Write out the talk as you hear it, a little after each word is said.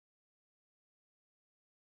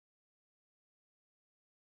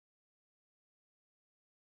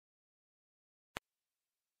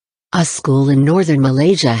A school in northern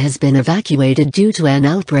Malaysia has been evacuated due to an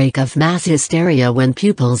outbreak of mass hysteria when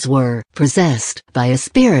pupils were possessed by a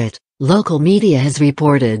spirit, local media has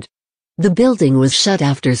reported. The building was shut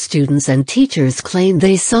after students and teachers claimed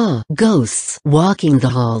they saw ghosts walking the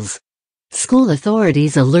halls. School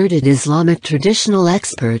authorities alerted Islamic traditional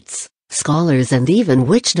experts, scholars and even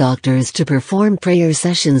witch doctors to perform prayer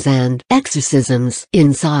sessions and exorcisms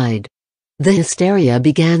inside. The hysteria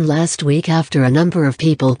began last week after a number of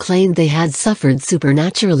people claimed they had suffered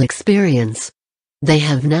supernatural experience. They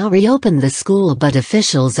have now reopened the school, but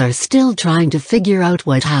officials are still trying to figure out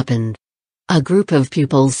what happened. A group of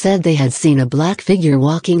pupils said they had seen a black figure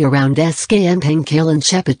walking around SKM Pengkilan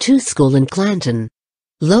Chepatu School in Kelantan.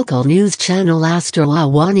 Local news channel Astro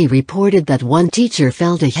Awani reported that one teacher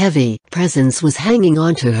felt a heavy presence was hanging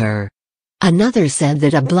onto her. Another said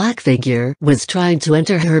that a black figure was trying to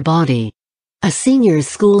enter her body. A senior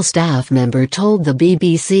school staff member told the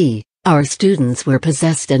BBC, "Our students were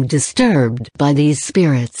possessed and disturbed by these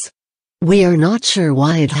spirits. We are not sure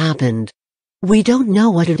why it happened. We don't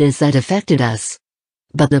know what it is that affected us.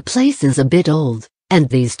 But the place is a bit old, and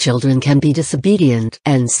these children can be disobedient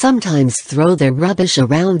and sometimes throw their rubbish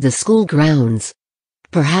around the school grounds.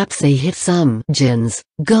 Perhaps they hit some jinns,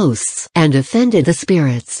 ghosts, and offended the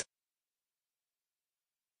spirits."